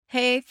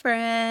Hey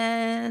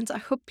friends, I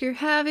hope you're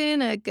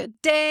having a good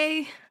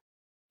day.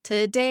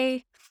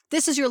 Today,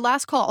 this is your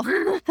last call.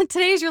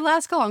 Today's your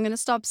last call. I'm going to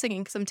stop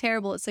singing because I'm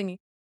terrible at singing.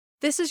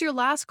 This is your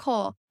last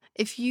call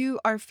if you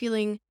are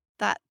feeling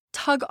that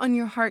tug on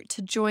your heart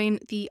to join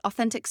the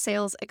Authentic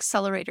Sales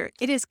Accelerator.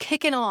 It is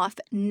kicking off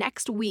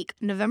next week,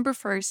 November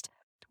 1st.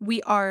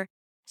 We are,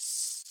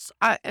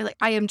 I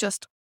am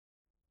just,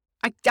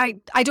 I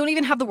don't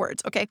even have the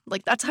words, okay?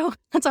 Like that's how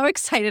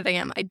excited I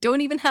am. I don't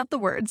even have the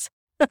words.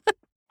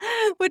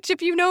 Which,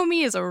 if you know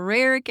me, is a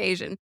rare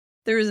occasion.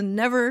 There's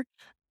never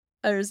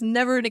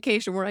an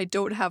occasion where I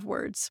don't have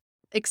words,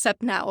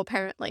 except now,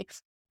 apparently.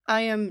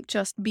 I am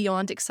just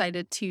beyond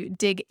excited to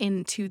dig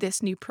into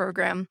this new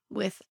program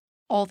with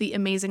all the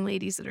amazing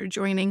ladies that are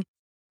joining.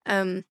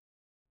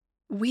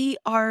 We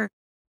are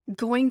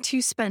going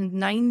to spend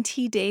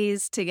 90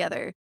 days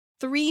together,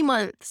 3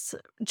 months,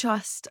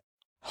 just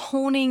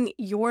honing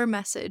your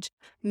message,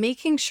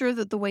 making sure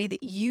that the way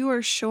that you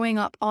are showing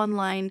up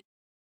online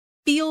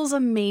feels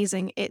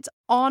amazing. It's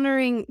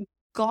honoring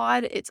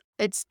God.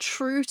 It's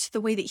true to the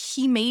way that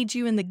He made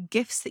you and the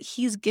gifts that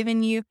He's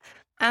given you.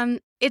 And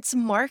it's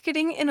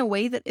marketing in a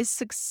way that is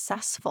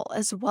successful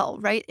as well,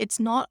 right? It's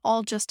not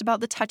all just about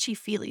the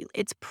touchy-feely.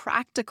 It's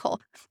practical.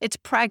 It's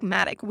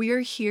pragmatic. We are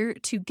here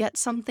to get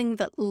something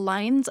that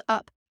lines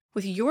up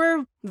with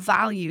your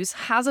values,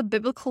 has a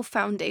biblical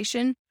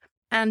foundation,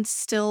 and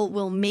still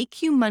will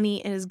make you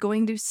money and is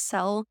going to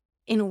sell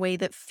in a way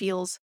that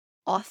feels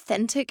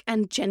authentic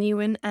and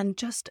genuine and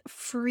just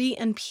free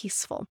and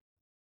peaceful.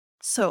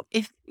 So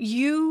if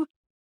you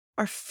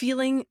are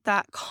feeling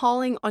that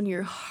calling on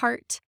your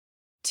heart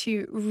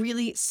to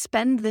really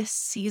spend this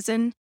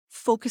season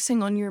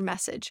focusing on your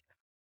message,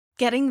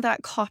 getting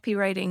that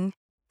copywriting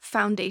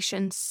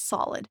foundation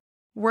solid,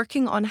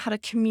 working on how to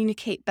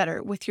communicate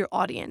better with your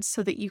audience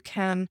so that you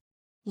can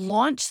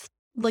launch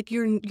like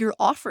your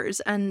offers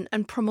and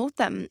promote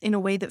them in a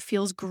way that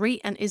feels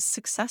great and is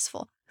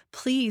successful,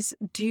 please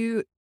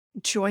do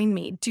join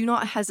me. Do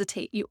not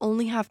hesitate. You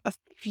only have a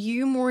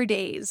few more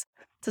days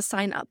to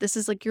sign up. This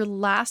is like your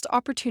last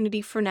opportunity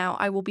for now.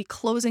 I will be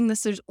closing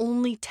this. There's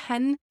only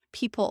 10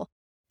 people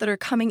that are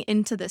coming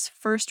into this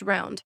first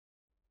round,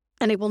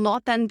 and it will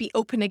not then be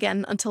open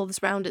again until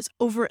this round is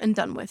over and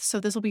done with. So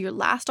this will be your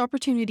last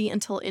opportunity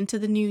until into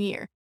the new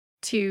year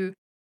to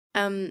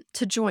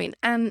join.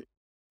 And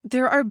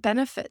there are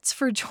benefits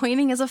for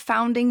joining as a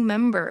founding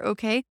member,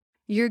 okay?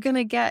 You're going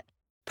to get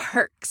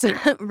perks,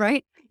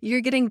 right?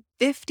 You're getting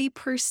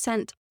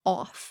 50%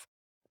 off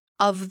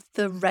of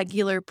the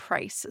regular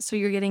price. So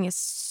you're getting a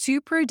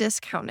super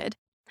discounted,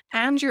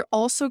 and you're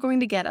also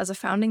going to get, as a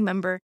founding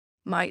member,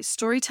 my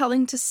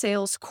Storytelling to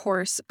Sales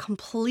course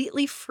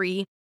completely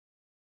free.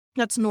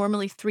 That's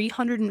normally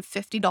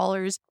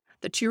 $350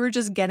 that you are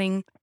just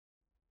getting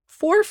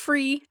for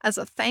free as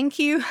a thank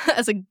you,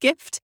 as a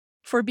gift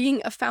for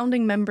being a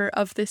founding member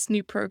of this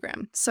new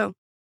program. So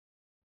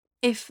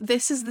if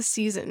this is the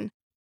season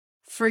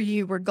for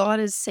you where God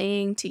is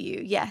saying to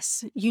you,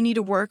 yes, you need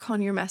to work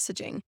on your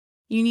messaging,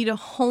 you need to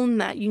hone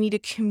that, you need to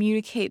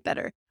communicate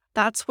better,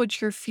 that's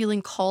what you're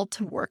feeling called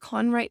to work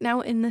on right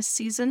now in this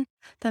season,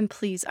 then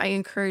please, I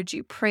encourage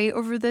you, pray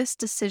over this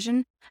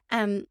decision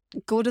and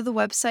go to the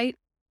website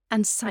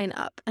and sign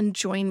up and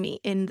join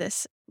me in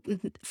this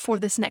for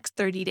this next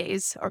 30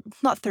 days, or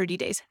not 30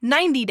 days,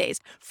 90 days,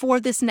 for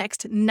this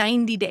next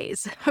 90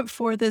 days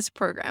for this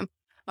program.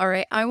 All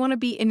right, I want to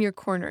be in your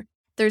corner.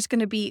 There's going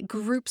to be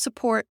group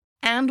support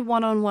and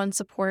one-on-one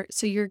support.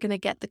 So you're going to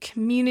get the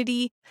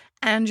community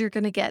and you're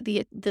going to get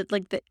the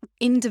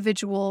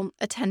individual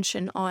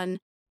attention on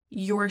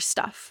your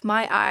stuff,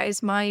 my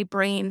eyes, my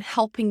brain,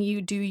 helping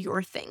you do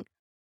your thing.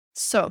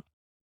 So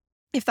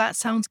if that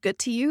sounds good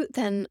to you,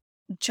 then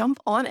jump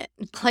on it.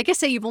 Like I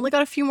say, you've only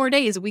got a few more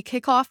days. We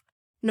kick off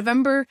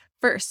November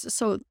 1st.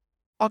 So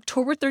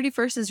October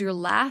 31st is your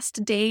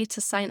last day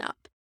to sign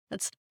up.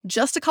 That's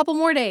just a couple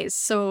more days.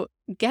 So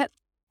get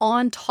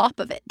on top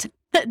of it.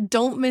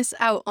 Don't miss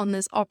out on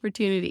this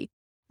opportunity.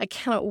 I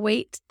cannot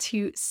wait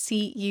to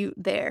see you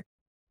there.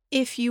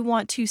 If you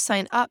want to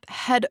sign up,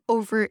 head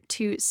over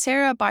to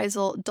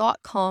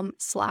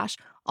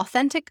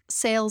sarahbeisel.com/authentic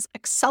sales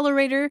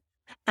accelerator,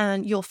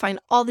 and you'll find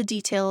all the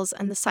details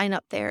and the sign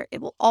up there.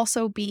 It will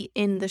also be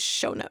in the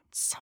show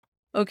notes.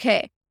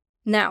 Okay,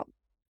 now,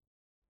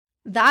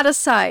 that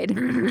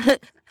aside,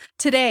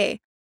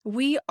 today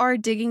we are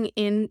digging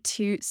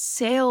into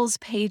sales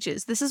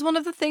pages. This is one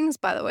of the things,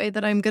 by the way,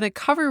 that I'm going to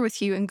cover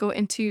with you and go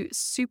into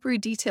super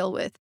detail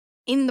with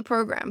in the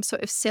program. So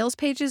if sales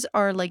pages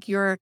are like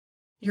your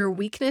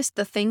weakness,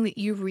 the thing that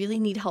you really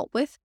need help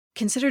with,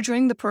 consider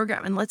joining the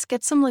program and let's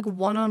get some like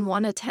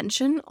one-on-one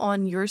attention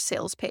on your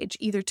sales page,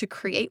 either to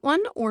create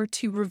one or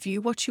to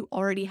review what you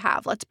already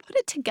have. Let's put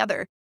it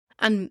together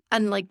and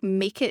like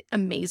make it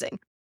amazing.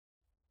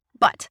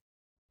 But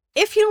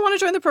if you don't want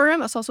to join the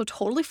program, that's also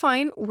totally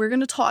fine. We're going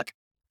to talk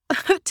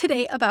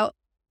today about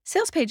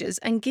sales pages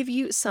and give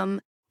you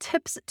some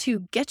tips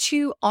to get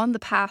you on the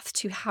path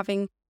to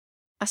having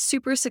a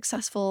super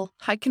successful,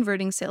 high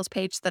converting sales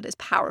page that is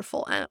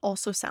powerful and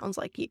also sounds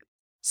like you.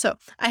 So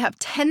I have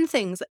 10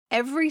 things that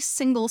every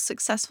single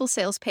successful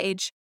sales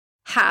page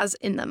has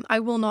in them. I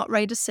will not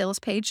write a sales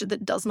page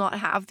that does not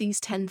have these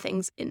 10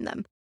 things in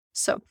them.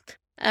 So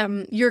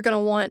you're going to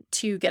want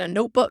to get a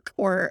notebook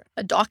or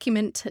a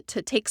document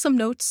to take some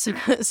notes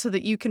so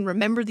that you can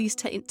remember these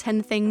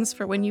 10 things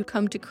for when you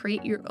come to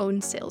create your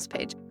own sales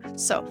page.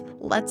 So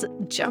let's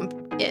jump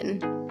in.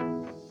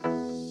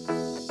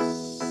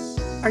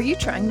 Are you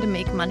trying to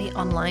make money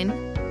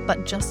online,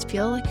 but just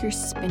feel like you're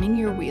spinning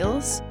your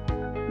wheels?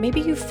 Maybe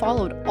you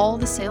followed all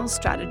the sales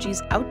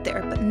strategies out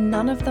there, but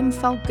none of them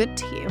felt good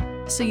to you.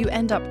 So you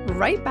end up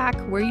right back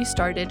where you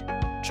started,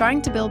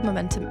 trying to build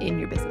momentum in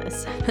your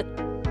business.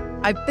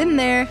 I've been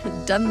there,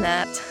 done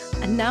that,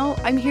 and now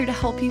I'm here to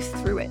help you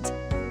through it.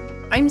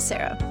 I'm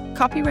Sarah,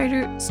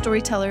 copywriter,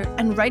 storyteller,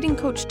 and writing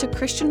coach to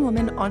Christian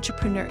women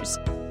entrepreneurs.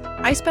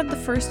 I spent the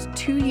first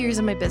 2 years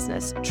of my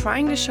business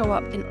trying to show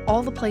up in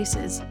all the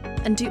places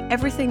and do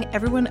everything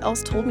everyone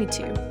else told me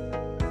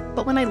to.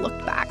 But when I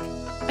looked back,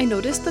 I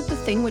noticed that the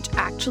thing which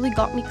actually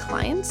got me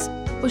clients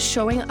was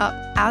showing up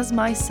as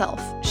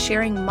myself,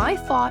 sharing my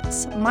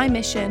thoughts, my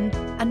mission,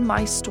 and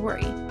my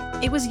story.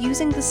 It was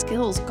using the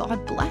skills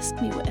God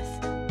blessed me with.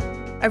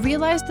 I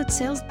realized that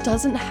sales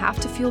doesn't have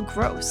to feel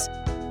gross.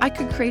 I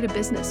could create a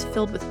business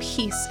filled with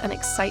peace and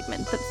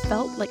excitement that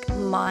felt like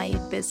my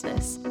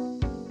business.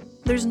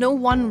 There's no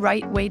one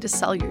right way to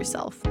sell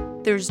yourself.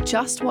 There's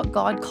just what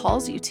God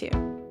calls you to.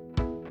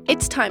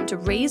 It's time to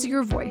raise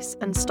your voice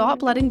and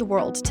stop letting the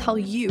world tell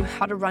you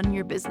how to run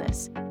your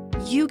business.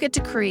 You get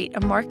to create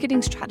a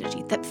marketing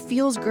strategy that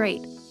feels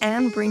great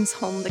and brings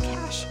home the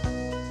cash.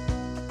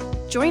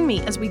 Join me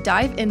as we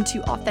dive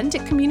into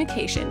authentic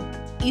communication,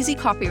 easy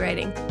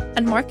copywriting,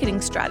 and marketing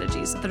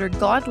strategies that are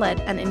God-led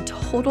and in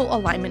total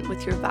alignment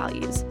with your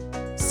values.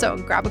 So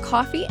grab a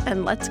coffee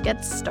and let's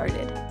get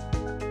started.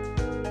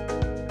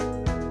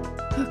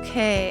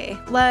 Okay,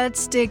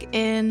 let's dig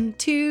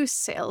into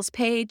sales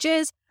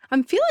pages.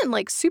 I'm feeling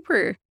I'm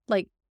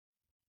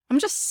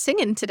just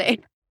singing today.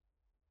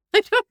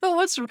 I don't know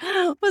what's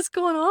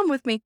going on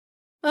with me.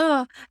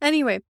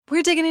 Anyway,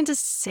 we're digging into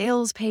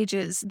sales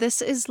pages. This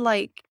is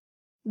like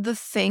the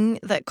thing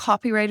that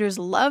copywriters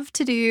love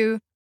to do.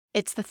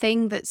 It's the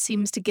thing that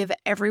seems to give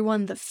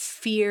everyone the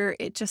fear.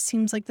 It just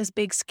seems like this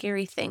big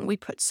scary thing. We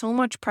put so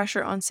much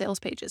pressure on sales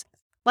pages.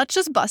 Let's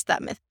just bust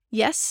that myth.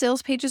 Yes,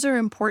 sales pages are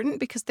important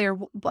because they're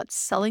what's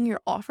selling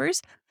your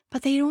offers,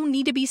 but they don't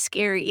need to be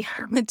scary.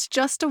 It's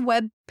just a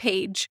web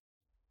page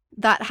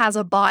that has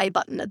a buy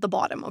button at the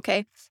bottom,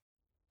 okay?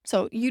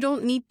 So you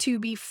don't need to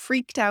be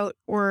freaked out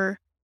or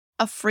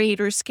afraid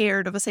or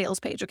scared of a sales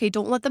page, okay?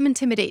 Don't let them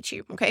intimidate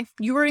you, okay?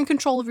 You are in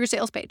control of your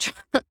sales page.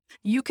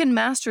 You can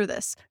master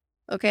this,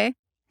 okay?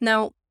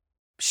 Now,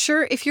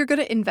 sure, if you're going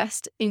to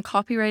invest in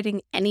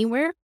copywriting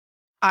anywhere,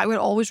 I would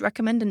always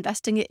recommend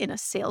investing it in a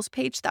sales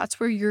page. That's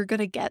where you're going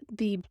to get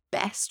the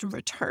best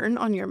return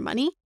on your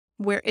money,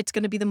 where it's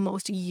going to be the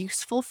most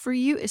useful for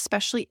you,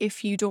 especially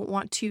if you don't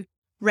want to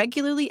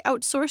regularly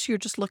outsource. You're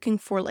just looking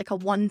for like a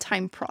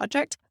one-time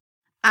project.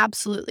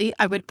 Absolutely,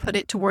 I would put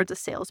it towards a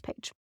sales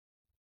page.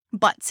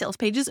 But sales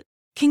pages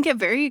can get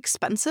very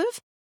expensive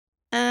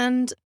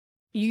and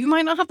you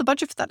might not have the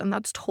budget for that, and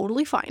that's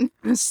totally fine.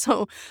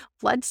 So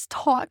let's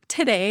talk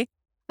today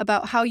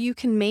about how you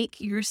can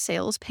make your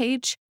sales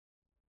page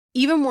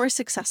even more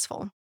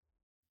successful,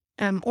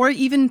 or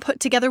even put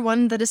together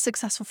one that is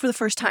successful for the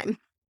first time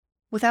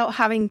without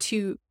having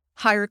to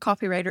hire a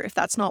copywriter if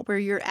that's not where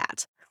you're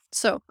at.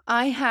 So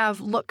I have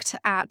looked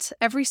at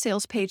every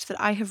sales page that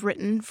I have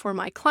written for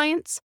my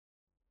clients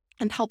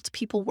and helped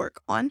people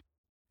work on.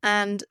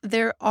 And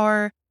there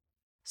are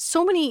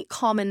so many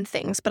common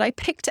things, but I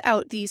picked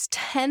out these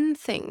 10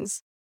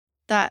 things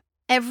that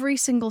every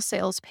single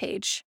sales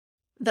page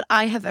that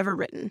I have ever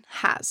written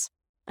has.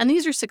 And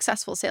these are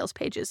successful sales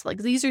pages. Like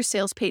these are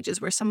sales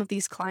pages where some of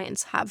these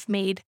clients have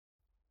made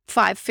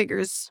 5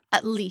 figures,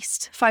 at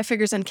least 5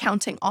 figures and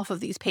counting off of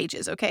these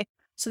pages, okay?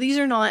 So these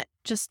are not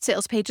just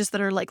sales pages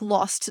that are like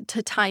lost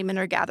to time and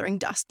are gathering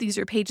dust. These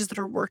are pages that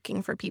are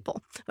working for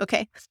people,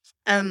 okay?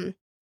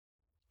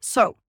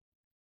 So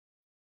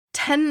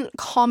 10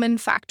 common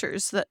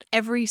factors that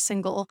every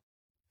single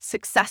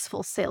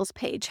successful sales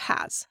page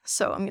has.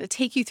 So I'm going to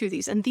take you through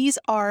these, and these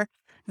are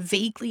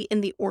vaguely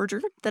in the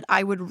order that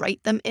I would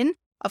write them in.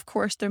 Of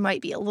course, there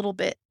might be a little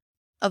bit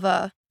of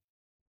a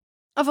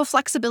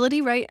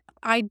flexibility, right?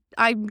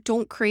 I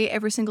don't create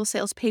every single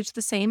sales page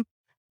the same.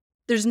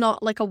 There's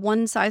not like a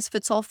one size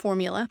fits all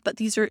formula, but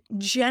these are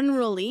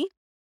generally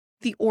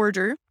the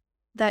order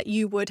that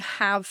you would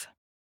have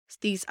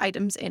these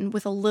items in,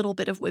 with a little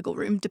bit of wiggle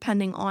room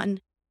depending on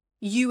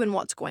you and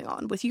what's going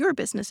on with your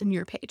business and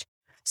your page.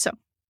 So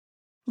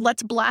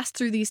let's blast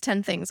through these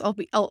 10 things.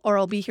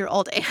 I'll be here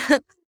all day.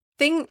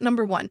 Thing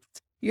number 1,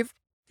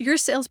 your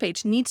sales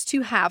page needs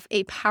to have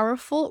a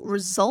powerful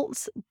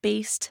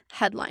results-based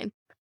headline.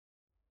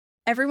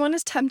 Everyone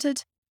is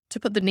tempted to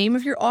put the name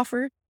of your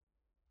offer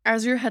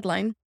as your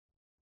headline.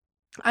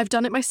 I've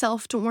done it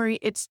myself. Don't worry.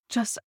 It's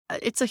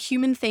a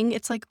human thing.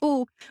 It's like,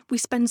 oh, we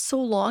spend so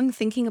long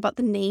thinking about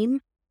the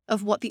name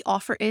of what the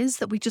offer is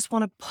that we just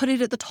want to put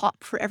it at the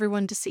top for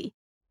everyone to see.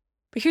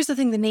 But here's the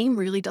thing, the name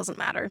really doesn't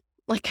matter.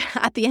 Like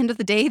at the end of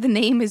the day, the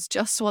name is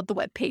just what the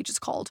web page is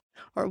called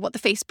or what the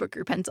Facebook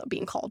group ends up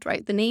being called,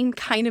 right? The name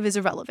kind of is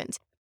irrelevant.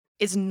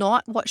 It's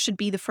not what should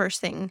be the first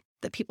thing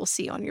that people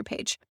see on your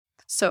page.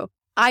 So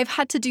I've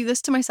had to do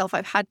this to myself.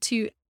 I've had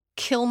to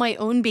kill my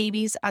own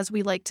babies, as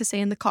we like to say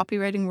in the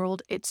copywriting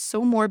world. It's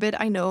so morbid,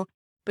 I know,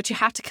 but you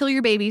have to kill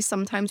your babies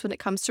sometimes when it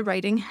comes to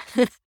writing.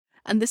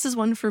 And this is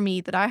one for me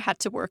that I had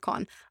to work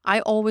on.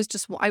 I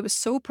was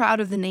so proud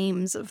of the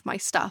names of my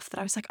stuff that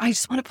I was like, I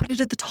just want to put it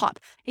at the top.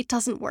 It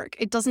doesn't work.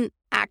 It doesn't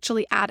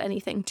actually add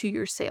anything to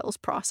your sales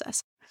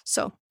process.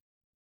 So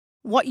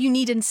what you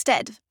need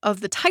instead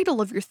of the title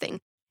of your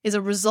thing is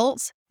a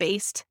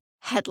results-based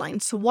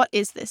headline. So what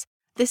is this?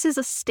 This is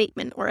a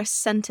statement or a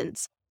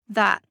sentence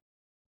that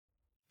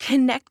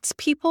connects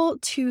people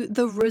to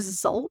the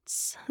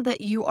results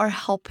that you are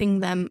helping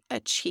them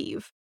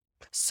achieve.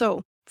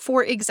 So,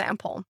 for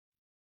example,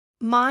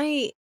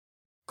 my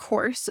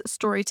course,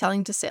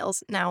 Storytelling to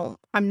Sales. Now,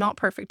 I'm not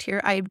perfect here.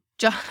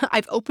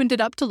 I've opened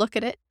it up to look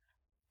at it.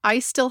 I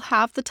still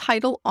have the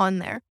title on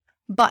there,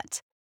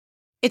 but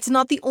it's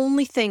not the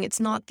only thing. It's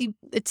not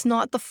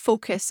the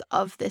focus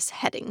of this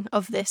heading,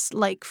 of this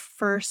like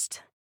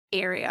first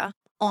area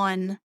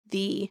on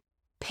the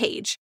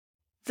page.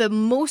 The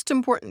most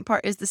important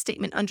part is the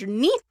statement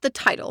underneath the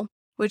title,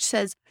 which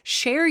says,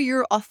 share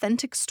your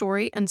authentic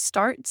story and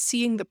start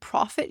seeing the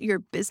profit your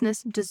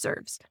business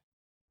deserves.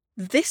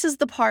 This is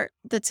the part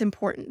that's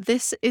important.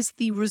 This is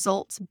the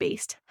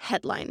results-based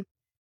headline.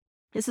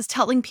 This is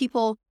telling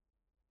people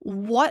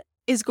what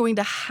is going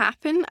to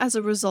happen as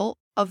a result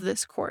of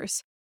this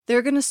course.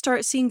 They're going to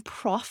start seeing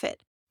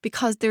profit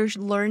because they're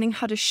learning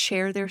how to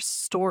share their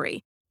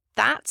story.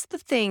 That's the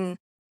thing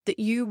that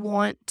you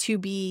want to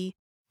be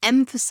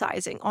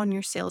emphasizing on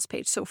your sales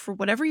page. So for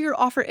whatever your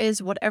offer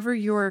is, whatever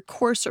your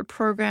course or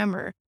program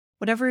or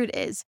whatever it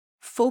is,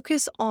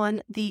 focus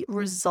on the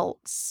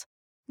results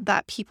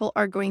that people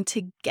are going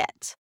to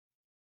get.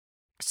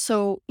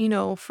 So,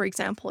 for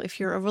example, if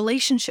you're a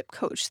relationship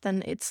coach,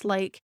 then it's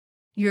like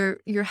your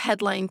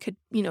headline could,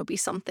 be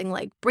something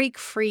like break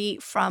free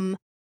from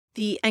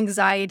the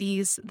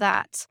anxieties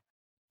that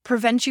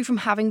prevent you from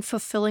having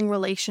fulfilling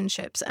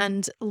relationships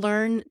and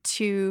learn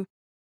to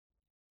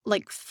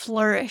like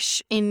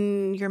flourish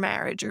in your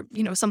marriage or,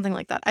 something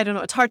like that. I don't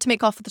know. It's hard to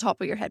make off at the top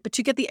of your head, but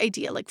you get the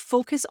idea. Like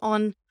focus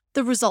on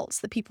the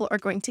results that people are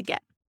going to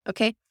get.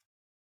 Okay.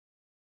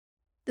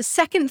 The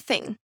second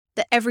thing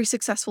that every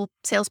successful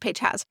sales page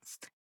has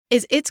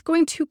is it's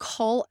going to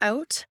call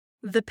out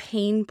the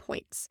pain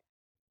points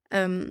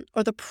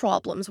or the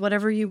problems,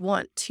 whatever you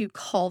want to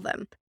call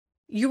them.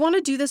 You want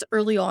to do this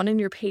early on in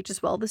your page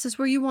as well. This is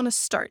where you want to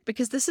start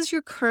because this is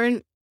your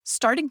current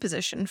starting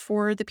position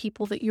for the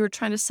people that you're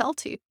trying to sell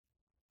to.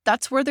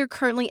 That's where they're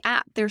currently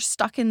at. They're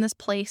stuck in this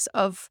place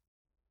of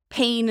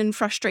pain and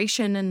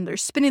frustration and they're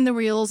spinning the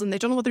wheels and they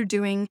don't know what they're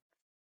doing.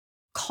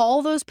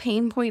 Call those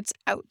pain points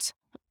out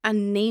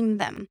and name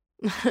them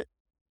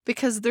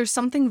because there's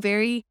something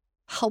very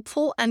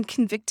helpful and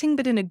convicting,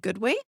 but in a good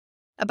way,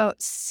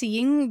 about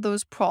seeing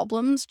those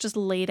problems just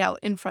laid out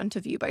in front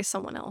of you by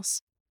someone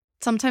else.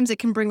 Sometimes it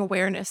can bring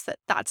awareness that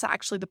that's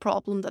actually the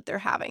problem that they're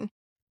having.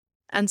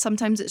 And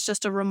sometimes it's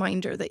just a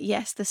reminder that,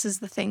 yes, this is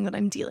the thing that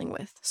I'm dealing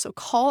with. So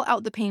call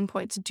out the pain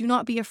points. Do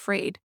not be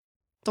afraid.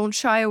 Don't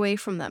shy away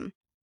from them.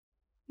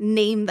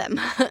 Name them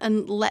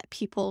and let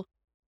people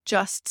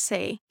just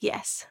say,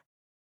 yes,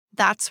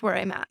 that's where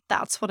I'm at.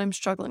 That's what I'm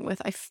struggling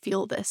with. I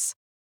feel this.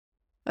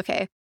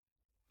 Okay.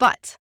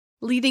 But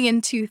leading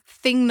into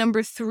thing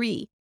number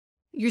 3,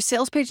 your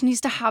sales page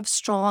needs to have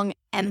strong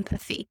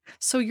empathy.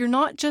 So you're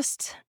not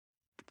just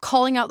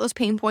calling out those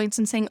pain points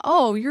and saying,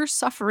 oh, you're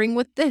suffering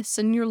with this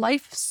and your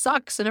life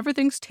sucks and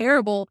everything's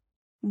terrible.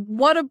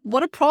 What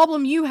a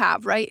problem you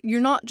have, right? You're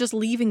not just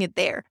leaving it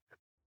there.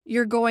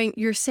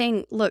 You're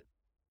saying, look,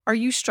 are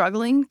you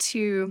struggling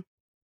to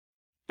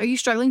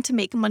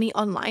make money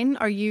online?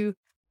 Are you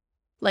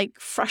like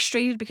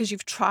frustrated because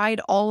you've tried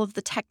all of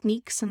the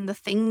techniques and the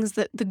things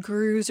that the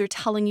gurus are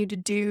telling you to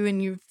do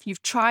and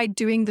you've tried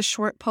doing the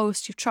short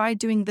post, you've tried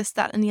doing this,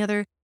 that, and the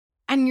other,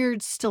 and you're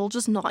still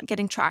just not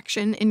getting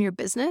traction in your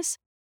business?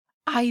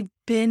 I've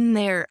been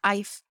there.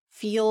 I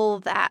feel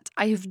that.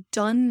 I've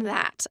done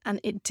that and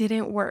it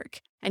didn't work.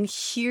 And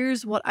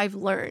here's what I've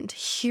learned.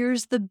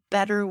 Here's the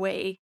better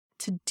way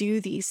to do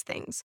these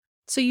things.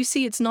 So you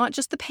see, it's not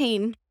just the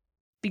pain,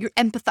 but you're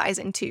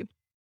empathizing too.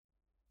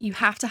 You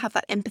have to have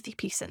that empathy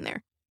piece in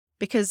there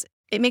because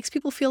it makes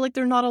people feel like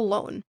they're not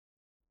alone.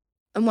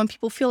 And when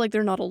people feel like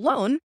they're not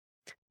alone,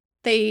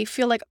 they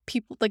feel like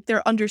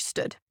they're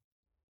understood.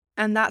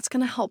 And that's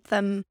going to help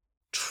them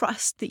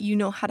trust that you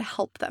know how to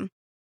help them.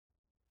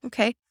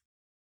 Okay.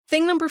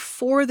 Thing number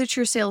 4 that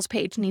your sales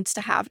page needs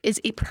to have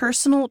is a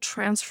personal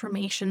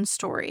transformation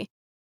story.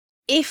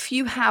 If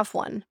you have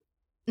one.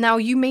 Now,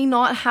 you may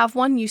not have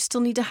one. You still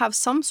need to have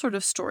some sort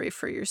of story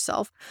for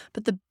yourself.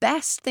 But the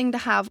best thing to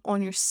have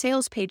on your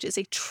sales page is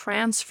a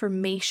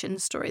transformation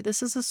story.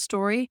 This is a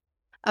story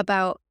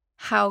about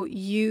how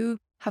you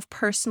have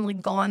personally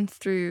gone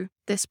through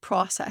this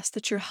process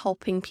that you're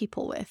helping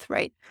people with,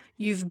 right?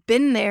 You've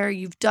been there,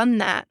 you've done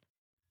that,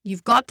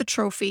 you've got the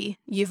trophy,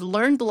 you've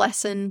learned the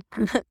lesson,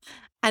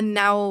 and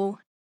now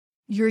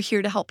you're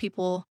here to help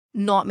people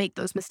not make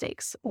those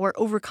mistakes or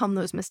overcome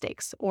those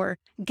mistakes or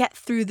get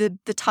through the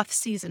tough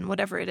season,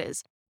 whatever it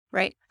is,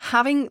 right?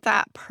 Having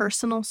that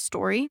personal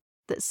story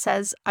that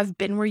says, I've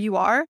been where you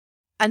are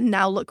and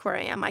now look where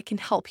I am, I can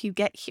help you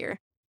get here,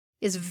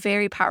 is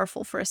very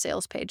powerful for a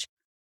sales page.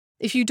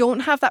 If you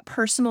don't have that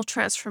personal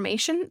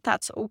transformation,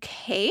 that's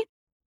okay,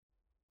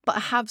 but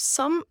have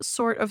some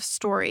sort of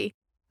story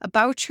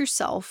about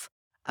yourself,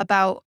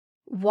 about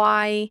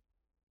why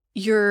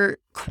you're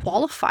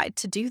qualified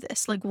to do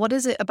this. Like, what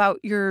is it about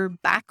your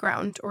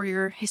background or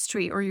your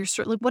history or your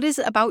story? Like, what is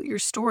it about your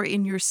story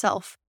and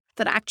yourself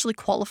that actually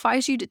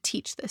qualifies you to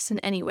teach this in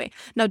any way?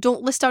 Now,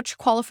 don't list out your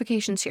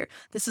qualifications here.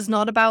 This is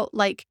not about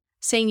like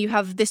saying you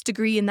have this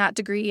degree and that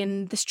degree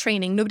and this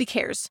training. Nobody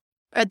cares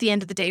at the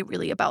end of the day,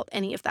 really, about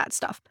any of that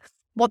stuff.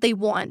 What they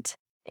want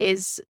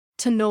is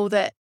to know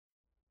that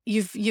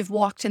you've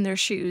walked in their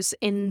shoes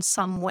in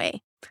some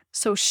way.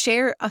 So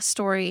share a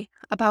story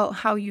about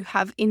how you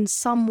have in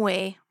some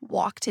way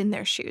walked in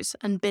their shoes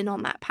and been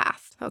on that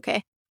path,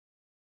 okay?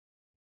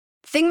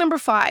 Thing number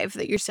 5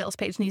 that your sales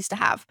page needs to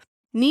have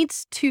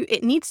needs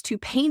to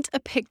paint a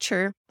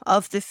picture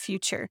of the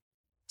future.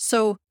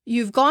 So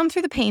you've gone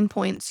through the pain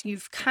points,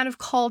 you've kind of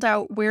called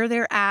out where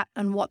they're at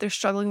and what they're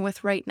struggling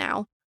with right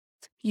now.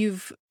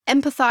 You've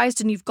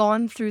empathized and you've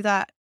gone through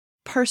that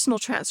personal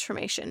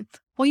transformation.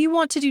 What you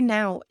want to do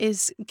now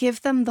is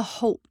give them the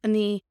hope and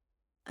the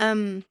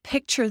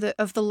picture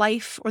of the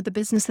life or the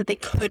business that they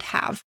could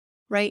have,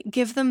 right?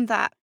 Give them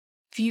that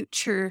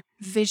future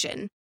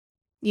vision,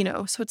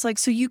 so it's like,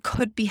 so you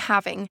could be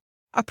having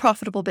a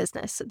profitable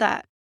business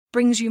that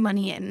brings you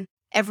money in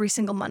every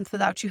single month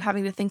without you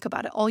having to think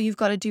about it. All you've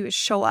got to do is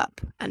show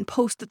up and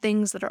post the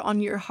things that are on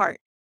your heart,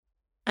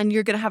 and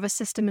you're going to have a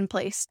system in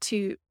place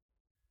to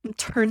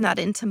turn that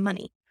into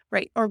money,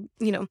 right? Or,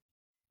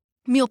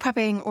 meal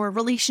prepping or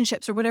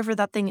relationships or whatever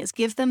that thing is.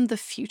 Give them the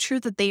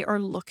future that they are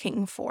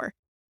looking for,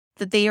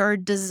 that they are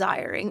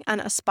desiring and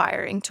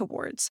aspiring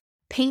towards.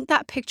 Paint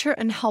that picture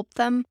and help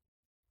them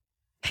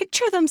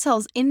picture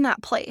themselves in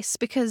that place,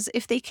 because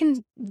if they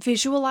can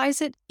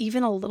visualize it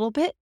even a little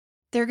bit,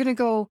 they're going to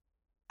go,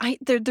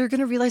 they're going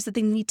to realize that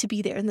they need to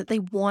be there and that they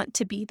want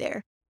to be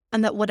there,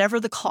 and that whatever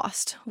the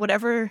cost,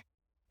 whatever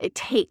it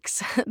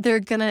takes, they're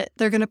going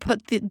to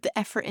put the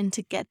effort in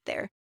to get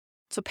there.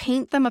 So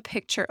paint them a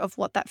picture of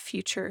what that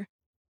future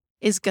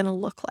is going to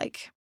look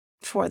like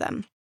for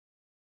them.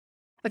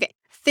 Okay,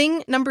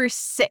 thing number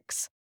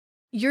 6,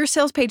 your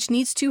sales page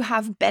needs to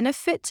have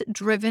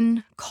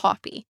benefit-driven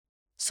copy.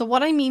 So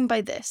what I mean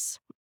by this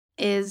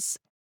is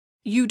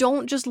you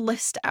don't just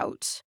list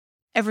out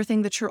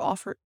everything that your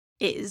offer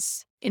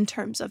is in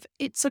terms of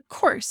it's a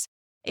course.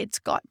 It's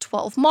got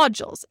 12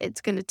 modules.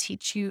 It's going to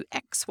teach you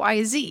X,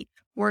 Y, Z.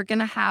 We're going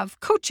to have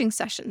coaching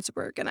sessions.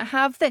 We're going to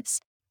have this.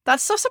 That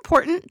stuff's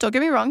important. Don't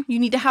get me wrong. You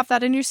need to have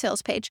that in your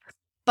sales page,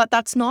 but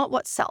that's not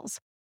what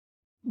sells.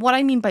 What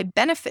I mean by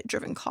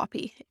benefit-driven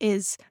copy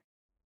is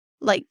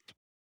like,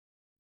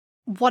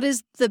 what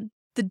is the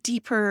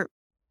deeper,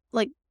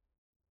 like,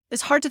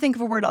 it's hard to think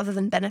of a word other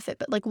than benefit,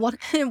 but like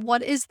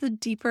what is the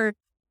deeper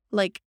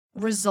like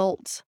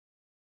result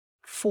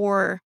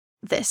for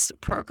this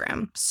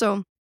program?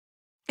 So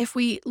if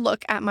we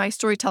look at my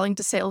storytelling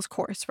to sales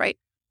course, right?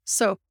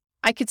 So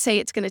I could say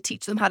it's going to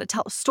teach them how to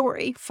tell a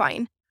story,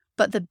 fine.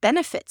 But the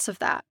benefits of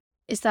that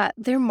is that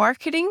their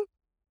marketing,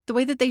 the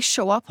way that they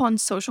show up on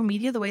social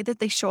media, the way that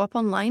they show up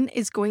online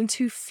is going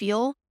to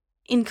feel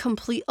in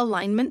complete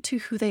alignment to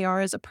who they are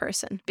as a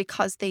person,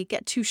 because they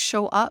get to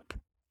show up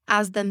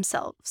as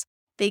themselves.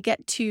 They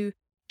get to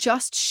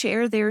just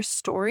share their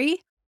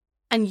story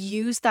and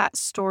use that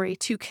story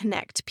to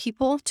connect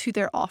people to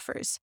their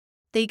offers.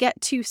 They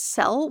get to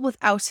sell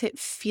without it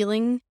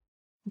feeling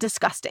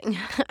disgusting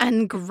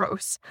and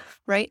gross,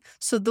 right?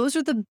 So those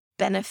are the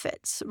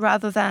benefits,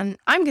 rather than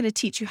I'm going to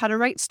teach you how to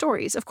write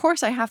stories. Of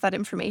course, I have that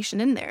information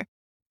in there,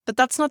 but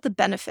that's not the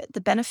benefit. The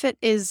benefit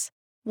is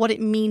what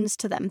it means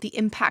to them, the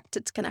impact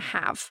it's going to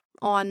have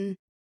on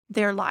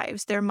their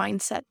lives, their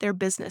mindset, their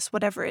business,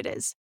 whatever it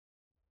is.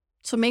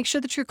 So make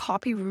sure that your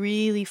copy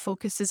really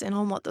focuses in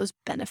on what those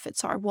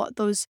benefits are, what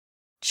those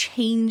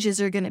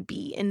changes are going to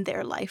be in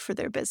their life or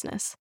their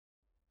business.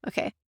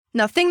 Okay.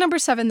 Now, thing number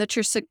 7 that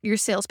your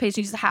sales page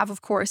needs to have,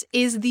 of course,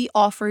 is the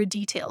offer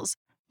details.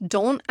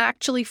 Don't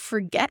actually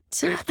forget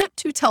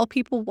to tell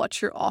people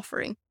what you're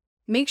offering.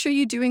 Make sure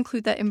you do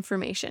include that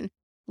information.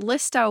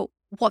 List out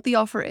what the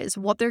offer is,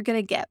 what they're going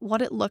to get,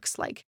 what it looks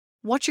like,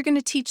 what you're going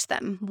to teach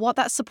them, what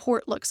that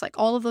support looks like,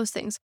 all of those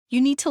things. You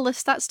need to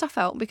list that stuff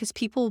out because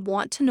people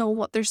want to know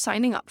what they're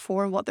signing up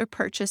for, what they're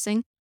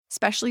purchasing,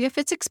 especially if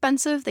it's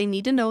expensive. They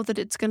need to know that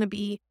it's going to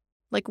be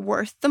like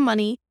worth the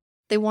money.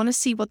 They want to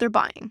see what they're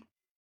buying.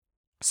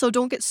 So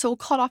don't get so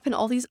caught up in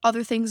all these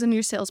other things in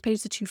your sales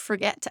page that you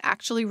forget to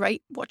actually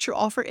write what your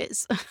offer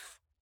is.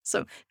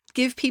 So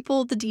give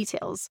people the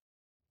details.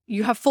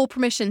 You have full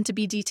permission to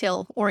be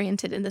detail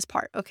oriented in this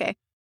part, okay?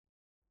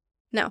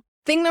 Now,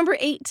 thing number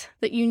 8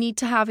 that you need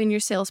to have in your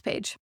sales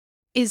page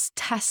is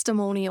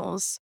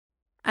testimonials.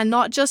 And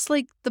not just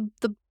like the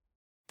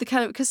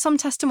kind of, because some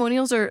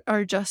testimonials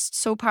are just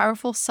so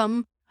powerful,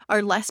 some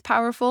are less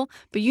powerful,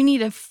 but you need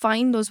to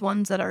find those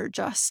ones that are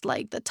just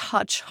like the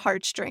touch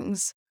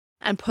heartstrings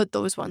and put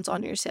those ones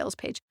on your sales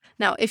page.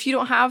 Now, if you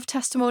don't have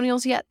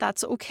testimonials yet,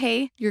 that's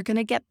okay. You're going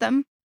to get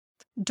them.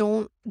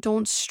 Don't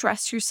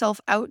stress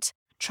yourself out.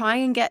 Try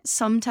and get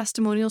some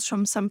testimonials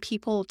from some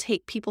people.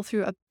 Take people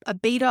through a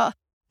beta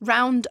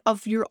round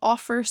of your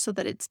offer so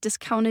that it's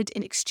discounted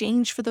in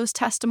exchange for those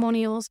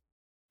testimonials.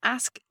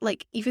 Ask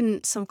like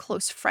even some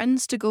close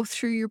friends to go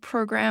through your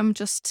program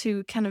just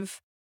to kind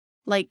of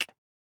like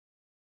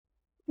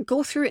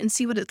go through it and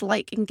see what it's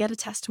like and get a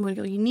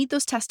testimonial. You need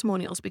those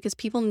testimonials because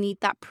people need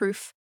that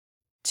proof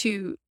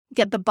to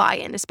get the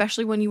buy-in,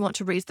 especially when you want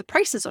to raise the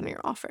prices on your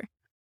offer.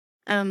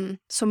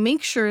 So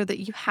make sure that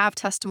you have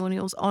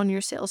testimonials on your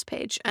sales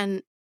page,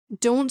 and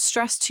don't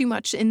stress too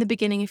much in the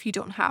beginning if you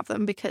don't have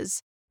them,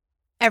 because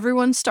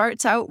everyone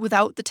starts out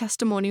without the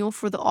testimonial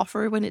for the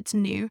offer when it's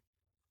new,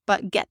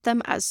 but get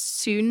them as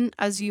soon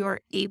as you are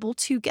able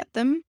to get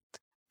them.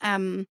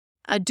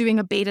 Doing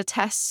a beta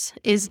test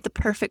is the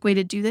perfect way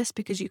to do this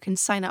because you can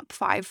sign up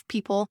 5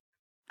 people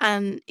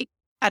and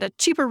at a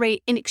cheaper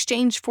rate in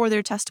exchange for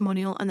their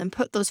testimonial, and then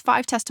put those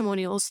 5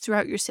 testimonials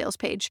throughout your sales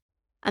page.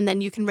 And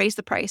then you can raise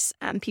the price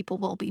and people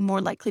will be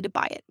more likely to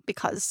buy it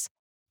because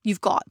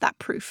you've got that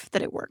proof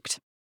that it worked.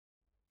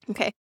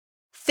 Okay.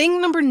 Thing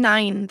number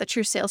 9 that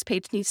your sales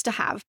page needs to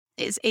have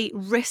is a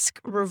risk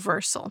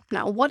reversal.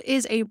 Now, what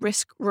is a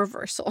risk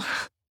reversal?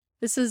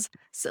 This is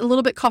a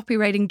little bit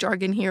copywriting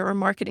jargon here, or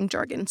marketing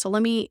jargon. So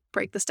let me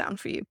break this down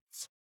for you.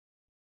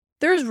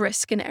 There's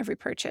risk in every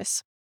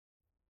purchase.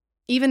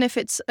 Even if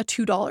it's a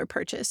 $2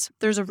 purchase,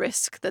 there's a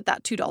risk that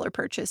 $2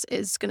 purchase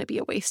is going to be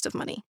a waste of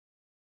money.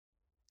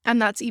 And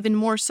that's even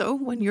more so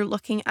when you're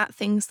looking at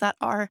things that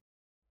are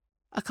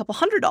a couple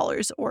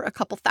 $100 or a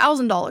couple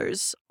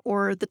 $1,000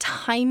 or the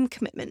time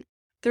commitment.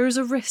 There's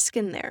a risk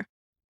in there.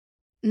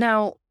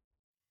 Now,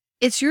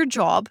 it's your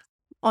job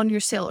on your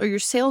sale, or your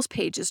sales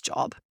page's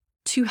job,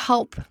 to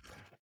help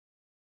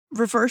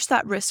reverse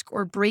that risk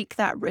or break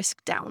that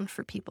risk down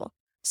for people.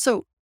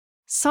 So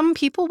some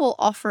people will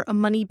offer a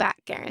money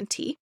back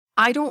guarantee.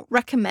 I don't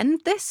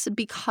recommend this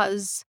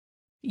because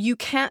you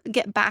can't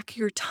get back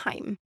your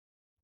time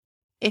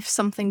if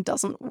something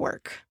doesn't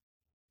work.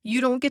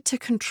 You don't get to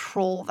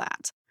control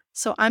that.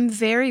 So I'm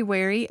very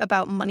wary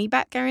about money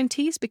back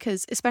guarantees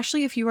because,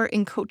 especially if you are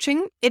in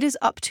coaching, it is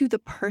up to the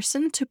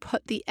person to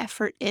put the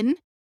effort in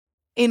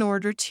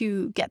order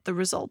to get the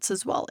results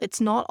as well.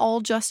 It's not all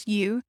just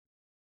you.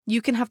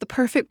 You can have the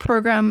perfect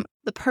program,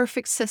 the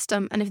perfect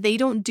system, and if they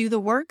don't do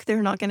the work,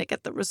 they're not going to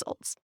get the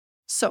results.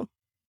 So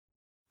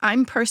I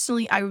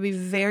would be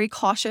very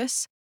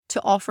cautious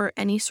to offer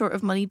any sort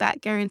of money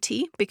back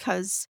guarantee,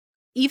 because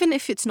even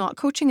if it's not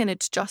coaching and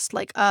it's just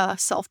like a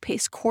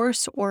self-paced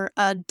course or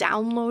a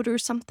download or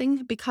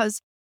something,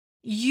 because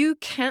you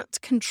can't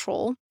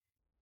control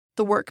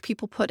the work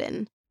people put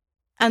in,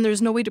 and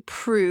there's no way to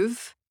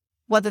prove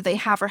whether they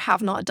have or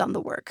have not done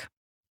the work.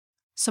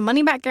 So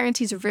money back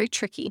guarantees are very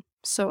tricky.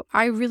 So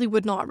I really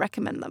would not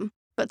recommend them.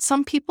 But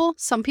some people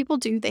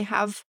do. They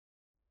have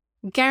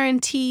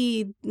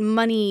guarantee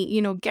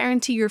money,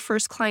 guarantee your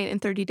first client in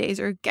 30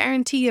 days or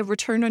guarantee a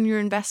return on your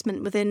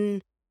investment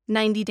within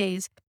 90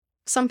 days.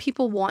 Some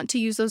people want to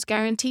use those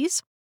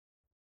guarantees.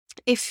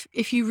 If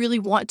you really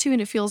want to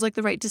and it feels like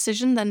the right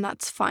decision, then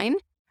that's fine.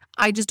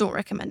 I just don't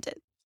recommend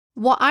it.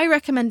 What I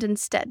recommend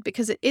instead,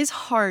 because it is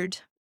hard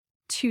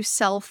to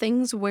sell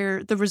things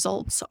where the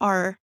results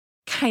are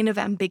kind of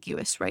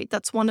ambiguous, right?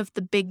 That's one of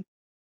the big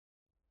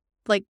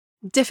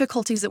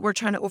difficulties that we're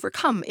trying to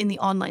overcome in the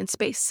online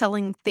space,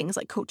 selling things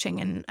like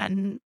coaching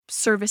and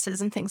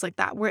services and things like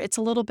that, where it's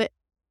a little bit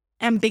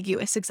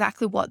ambiguous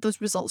exactly what those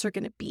results are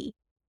going to be.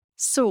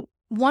 So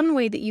one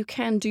way that you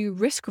can do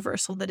risk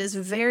reversal that is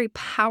very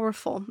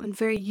powerful and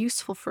very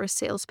useful for a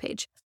sales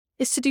page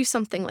is to do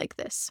something like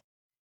this.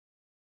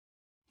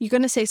 You're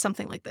going to say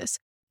something like this.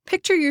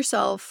 Picture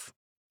yourself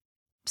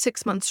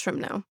 6 months from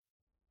now.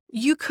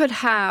 You could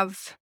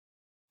have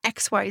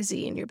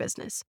XYZ in your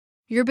business.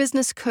 Your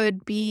business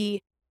could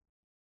be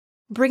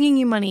bringing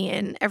you money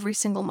in every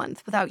single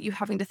month without you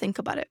having to think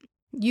about it.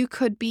 You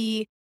could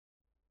be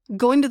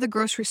going to the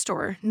grocery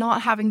store,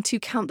 not having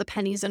to count the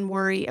pennies and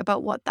worry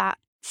about what that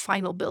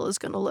final bill is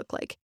going to look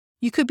like.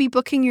 You could be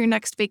booking your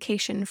next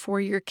vacation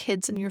for your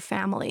kids and your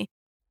family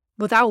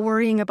without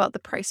worrying about the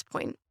price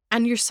point.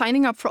 And you're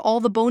signing up for all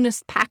the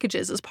bonus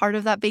packages as part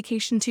of that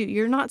vacation too.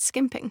 You're not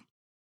skimping.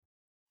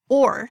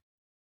 Or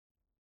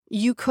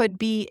you could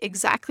be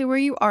exactly where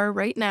you are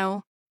right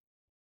now,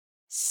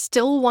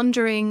 still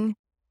wondering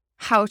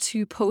how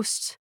to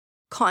post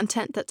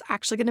content that's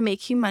actually going to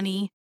make you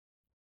money,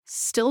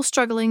 still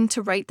struggling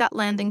to write that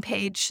landing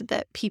page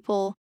that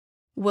people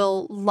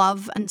will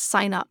love and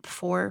sign up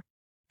for,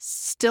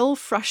 still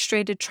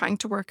frustrated trying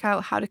to work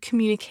out how to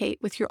communicate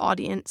with your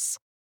audience,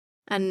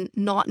 and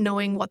not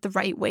knowing what the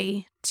right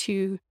way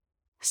to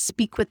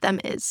speak with them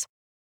is.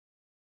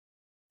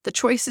 The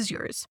choice is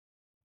yours.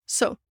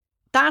 So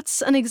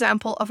that's an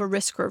example of a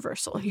risk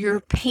reversal.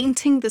 You're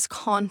painting this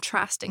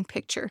contrasting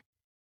picture.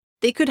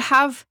 They could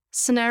have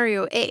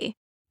scenario A,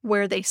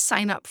 where they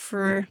sign up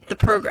for the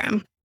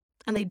program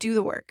and they do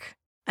the work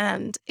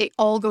and it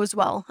all goes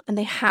well and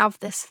they have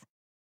this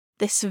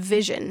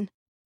vision,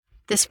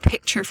 this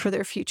picture for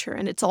their future,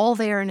 and it's all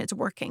there and it's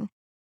working.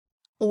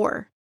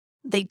 Or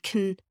they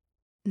can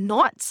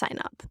not sign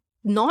up,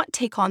 not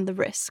take on the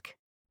risk,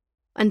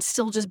 and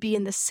still just be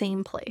in the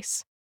same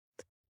place.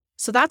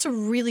 So that's a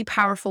really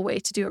powerful way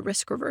to do a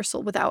risk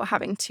reversal without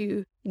having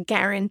to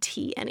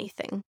guarantee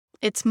anything.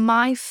 It's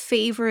my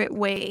favorite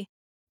way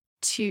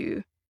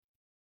to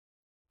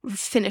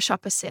finish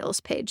up a sales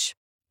page,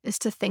 is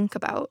to think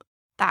about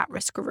that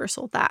risk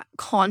reversal, that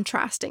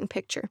contrasting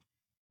picture.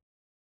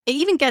 It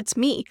even gets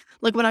me,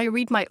 like when I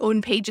read my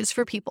own pages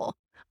for people,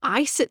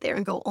 I sit there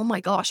and go, oh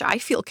my gosh, I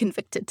feel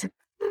convicted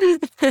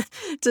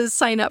to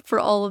sign up for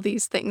all of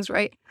these things,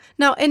 right?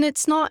 Now, and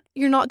it's not,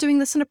 you're not doing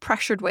this in a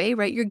pressured way,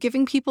 right? You're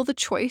giving people the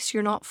choice.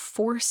 You're not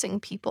forcing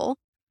people.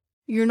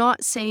 You're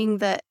not saying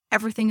that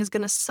everything is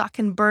going to suck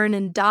and burn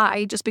and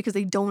die just because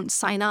they don't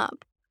sign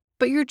up.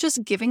 But you're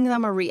just giving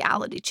them a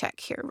reality check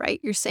here, right?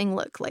 You're saying,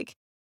 look, like,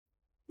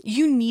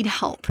 you need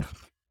help.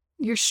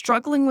 You're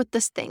struggling with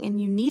this thing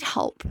and you need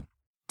help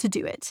to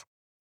do it.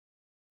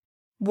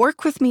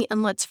 Work with me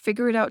and let's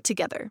figure it out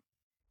together.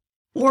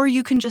 Or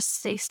you can just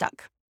stay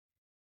stuck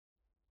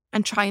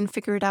and try and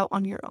figure it out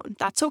on your own.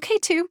 That's okay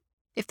too.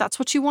 If that's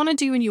what you want to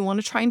do and you want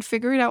to try and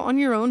figure it out on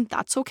your own,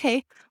 that's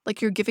okay.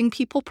 Like, you're giving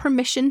people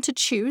permission to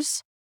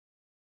choose.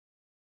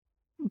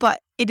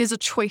 But it is a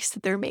choice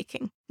that they're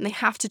making and they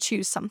have to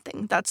choose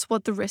something. That's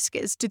what the risk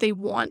is. Do they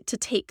want to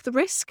take the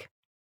risk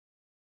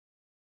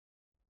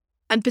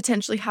and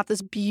potentially have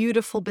this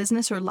beautiful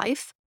business or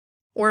life,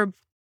 or,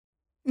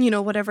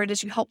 whatever it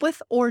is you help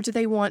with? Or do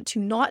they want to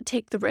not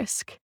take the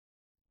risk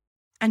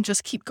and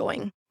just keep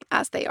going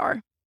as they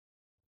are?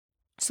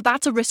 So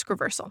that's a risk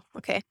reversal,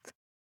 okay?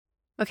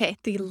 Okay,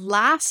 the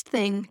last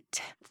thing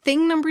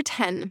number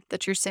 10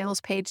 that your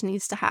sales page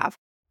needs to have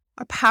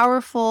are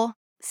powerful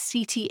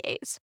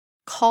CTAs,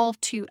 call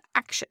to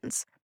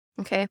actions,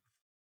 okay?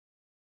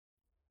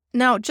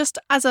 Now,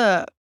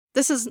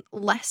 this is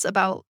less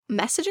about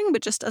messaging,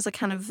 but just as a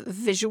kind of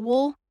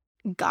visual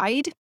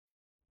guide,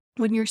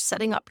 when you're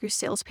setting up your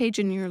sales page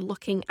and you're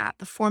looking at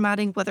the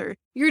formatting, whether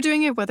you're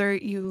doing it, whether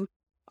you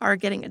are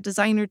getting a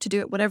designer to do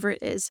it, whatever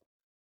it is,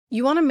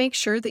 you want to make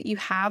sure that you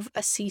have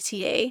a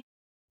CTA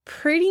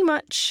pretty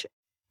much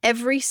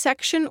every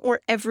section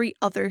or every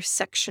other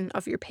section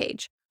of your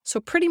page. So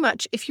pretty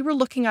much if you were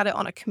looking at it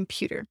on a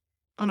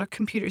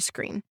computer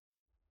screen,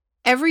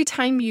 every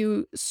time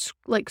you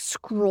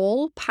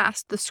scroll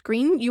past the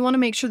screen, you want to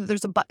make sure that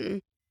there's a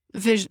button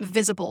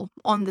visible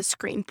on the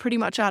screen pretty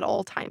much at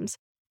all times.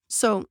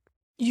 So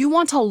you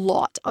want a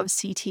lot of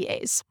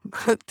CTAs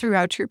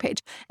throughout your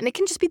page. And it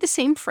can just be the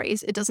same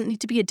phrase. It doesn't need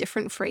to be a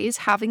different phrase.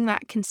 Having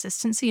that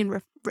consistency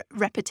and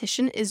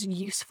repetition is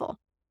useful.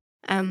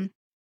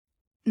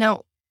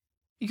 Now,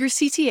 your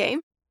CTA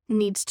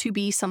needs to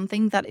be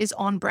something that is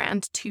on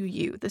brand to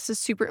you. This is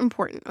super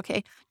important,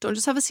 okay? Don't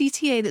just have a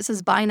CTA that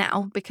says buy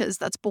now, because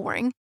that's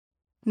boring.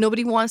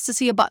 Nobody wants to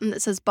see a button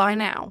that says buy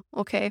now,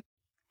 okay?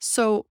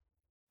 So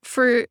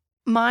for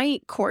my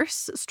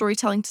course,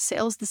 Storytelling to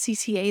Sales, the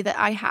CTA that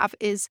I have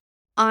is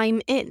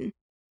I'm in,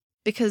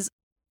 because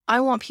I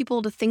want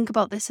people to think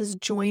about this as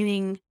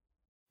joining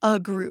a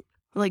group,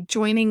 like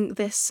joining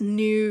this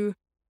new,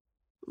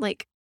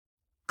 like,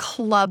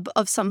 club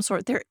of some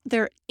sort.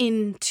 They're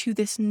into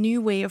this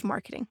new way of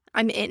marketing.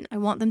 I'm in. I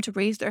want them to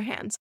raise their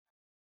hands.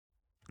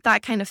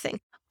 That kind of thing.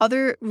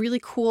 Other really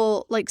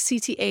cool like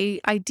CTA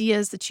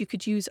ideas that you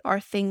could use are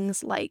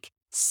things like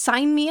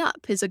sign me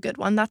up is a good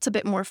one. That's a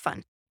bit more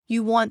fun.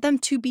 You want them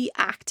to be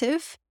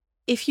active.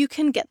 If you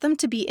can get them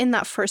to be in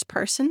that first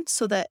person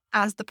so that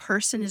as the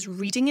person is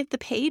reading the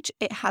page,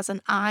 it has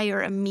an I or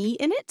a me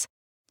in it.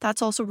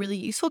 That's also really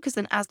useful, because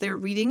then as they're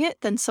reading it,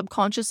 then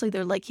subconsciously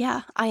they're like,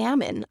 yeah, I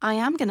am in. I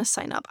am going to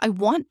sign up. I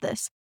want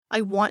this.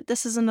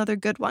 Is another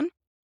good one.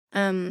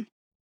 You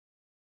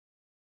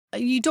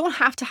don't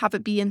have to have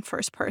it be in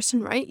first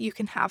person, right? You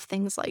can have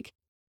things like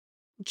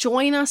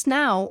join us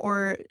now,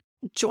 or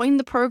join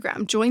the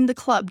program, join the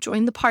club,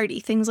 join the party,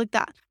 things like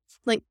that.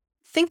 Like,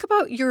 think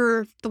about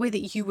the way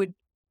that you would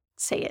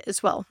say it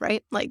as well,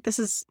 right? Like, this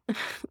is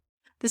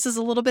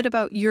a little bit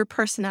about your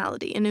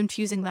personality and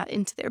infusing that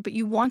into there, but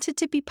you want it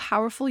to be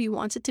powerful. You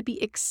want it to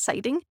be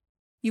exciting.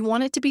 You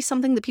want it to be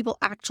something that people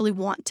actually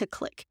want to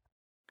click.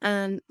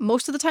 And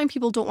most of the time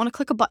people don't want to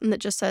click a button that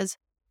just says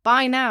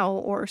buy now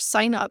or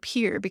sign up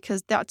here,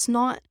 because that's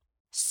not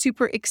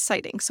super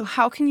exciting. So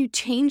how can you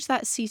change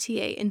that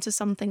CTA into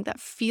something that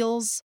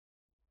feels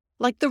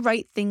like the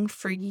right thing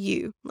for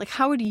you? Like,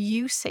 how would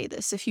you say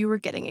this if you were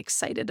getting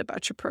excited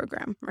about your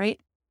program, right?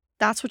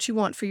 That's what you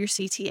want for your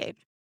CTA.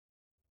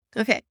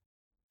 Okay.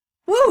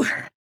 Woo!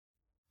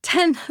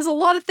 10 is a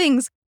lot of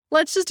things.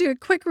 Let's just do a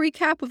quick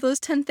recap of those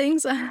 10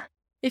 things.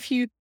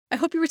 I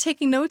hope you were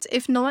taking notes.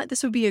 If not,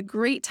 this would be a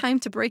great time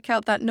to break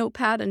out that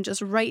notepad and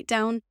just write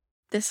down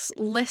this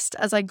list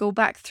as I go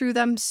back through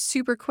them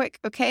super quick,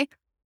 okay?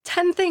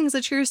 10 things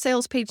that your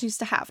sales page needs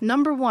to have.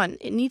 Number 1,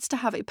 it needs to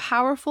have a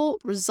powerful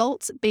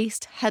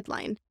results-based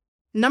headline.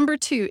 Number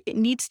 2, it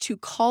needs to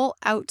call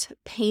out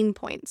pain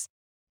points.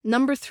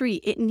 Number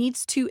 3, it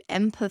needs to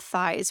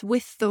empathize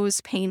with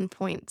those pain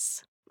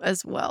points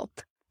as well.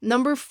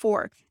 Number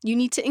 4, you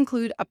need to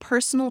include a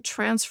personal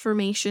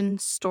transformation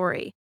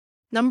story.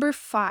 Number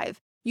 5,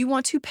 you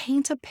want to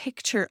paint a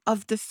picture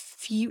of the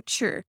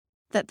future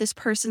that this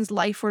person's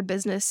life or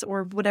business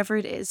or whatever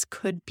it is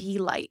could be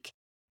like.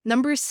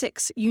 Number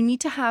 6, you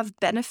need to have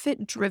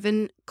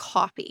benefit-driven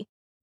copy.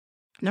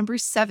 Number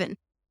 7,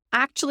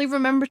 actually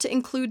remember to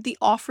include the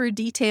offer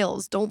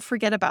details. Don't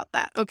forget about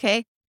that,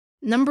 okay?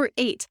 Number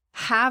 8,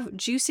 have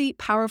juicy,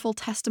 powerful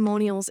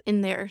testimonials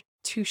in there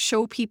to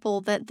show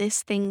people that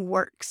this thing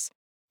works.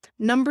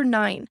 Number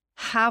 9,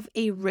 have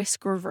a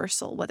risk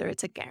reversal, whether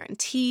it's a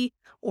guarantee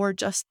or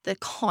just the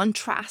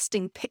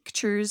contrasting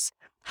pictures,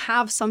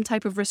 have some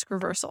type of risk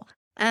reversal.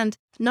 And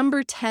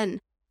number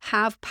 10,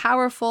 have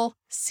powerful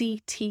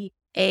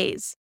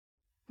CTAs.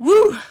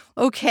 Woo!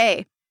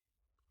 Okay.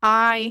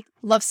 I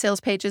love sales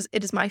pages.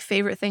 It is my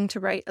favorite thing to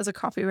write as a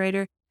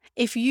copywriter.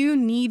 If you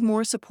need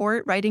more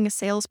support writing a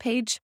sales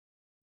page,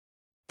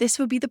 this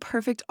would be the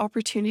perfect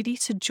opportunity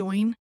to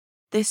join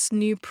this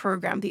new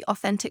program, the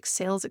Authentic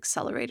Sales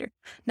Accelerator.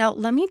 Now,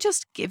 let me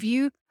just give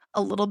you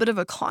a little bit of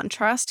a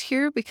contrast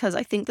here because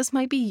I think this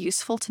might be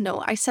useful to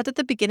know. I said at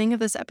the beginning of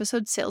this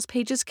episode, sales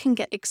pages can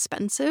get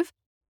expensive.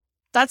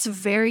 That's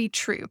very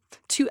true.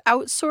 To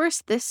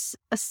outsource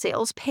a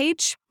sales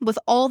page with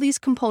all these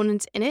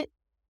components in it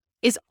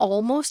is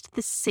almost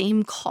the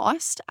same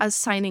cost as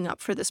signing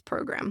up for this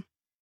program.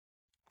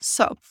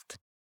 So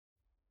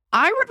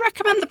I would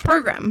recommend the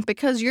program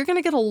because you're going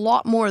to get a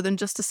lot more than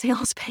just a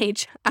sales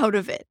page out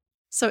of it.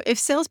 So if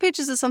sales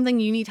pages is something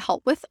you need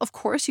help with, of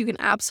course, you can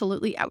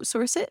absolutely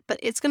outsource it, but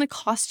it's going to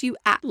cost you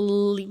at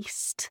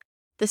least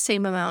the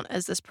same amount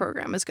as this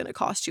program is going to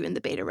cost you in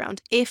the beta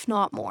round, if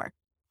not more.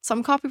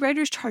 Some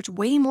copywriters charge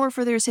way more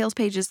for their sales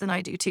pages than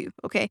I do too,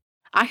 okay?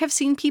 I have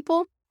seen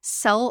people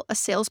sell a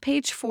sales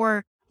page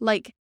for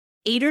like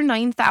 $8,000 or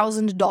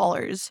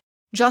 $9,000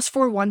 just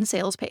for one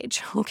sales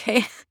page,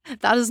 okay?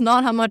 That is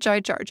not how much I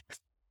charge.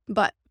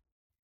 But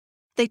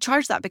they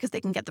charge that because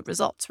they can get the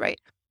results,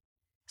 right?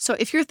 So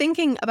if you're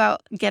thinking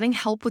about getting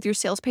help with your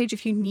sales page,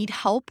 if you need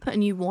help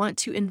and you want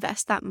to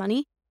invest that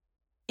money,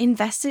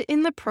 invest it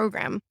in the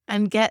program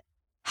and get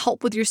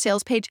help with your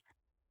sales page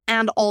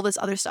and all this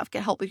other stuff.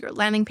 Get help with your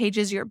landing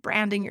pages, your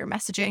branding, your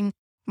messaging,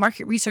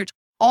 market research,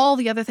 all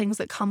the other things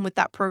that come with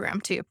that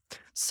program too.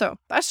 So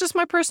that's just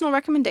my personal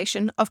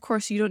recommendation. Of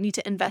course, you don't need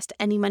to invest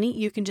any money.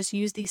 You can just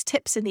use these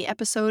tips in the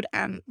episode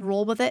and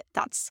roll with it.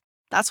 That's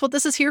what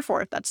this is here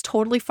for. That's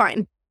totally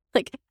fine.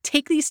 Like,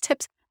 take these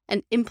tips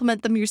and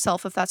implement them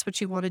yourself if that's what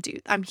you want to do.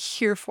 I'm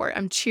here for it.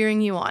 I'm cheering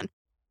you on.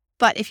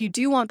 But if you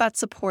do want that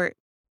support,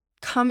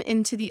 come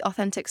into the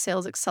Authentic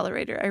Sales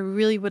Accelerator. I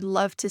really would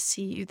love to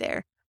see you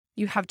there.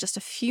 You have just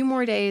a few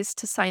more days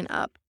to sign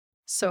up.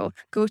 So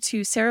go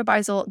to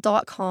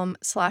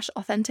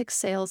sarahbeisel.com/authentic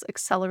sales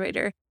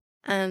accelerator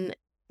and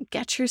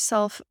get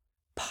yourself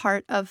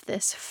part of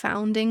this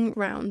founding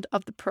round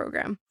of the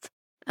program.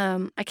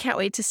 I can't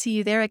wait to see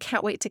you there. I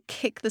can't wait to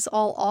kick this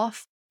all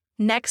off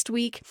next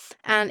week.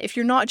 And if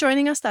you're not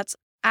joining us, that's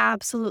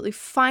absolutely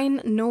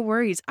fine. No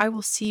worries. I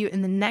will see you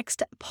in the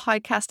next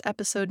podcast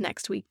episode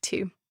next week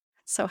too.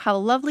 So have a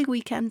lovely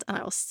weekend and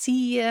I will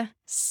see you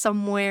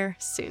somewhere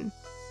soon.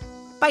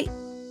 Bye.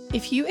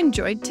 If you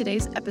enjoyed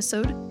today's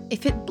episode,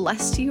 if it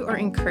blessed you or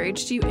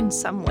encouraged you in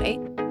some way,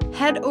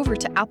 head over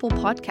to Apple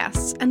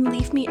Podcasts and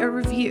leave me a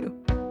review.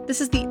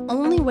 This is the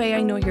only way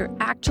I know you're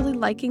actually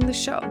liking the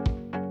show.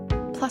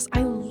 Plus,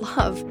 I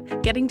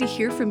love getting to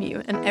hear from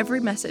you, and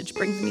every message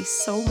brings me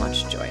so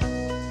much joy.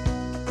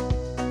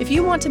 If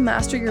you want to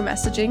master your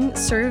messaging,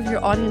 serve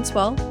your audience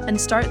well,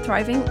 and start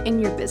thriving in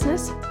your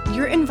business,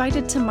 you're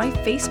invited to my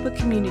Facebook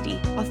community,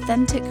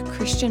 Authentic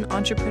Christian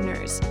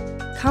Entrepreneurs.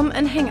 Come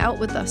and hang out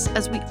with us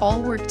as we all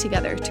work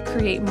together to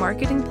create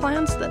marketing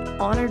plans that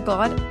honor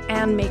God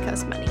and make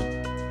us money.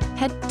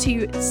 Head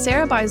to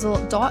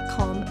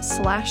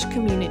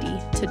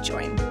sarahbeisel.com/community to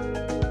join.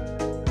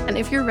 And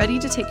if you're ready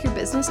to take your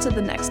business to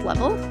the next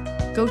level,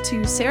 go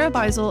to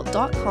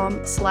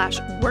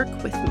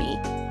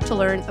sarahbeisel.com/workwithme to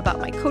learn about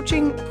my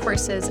coaching,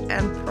 courses,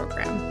 and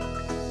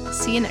program.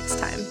 See you next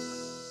time.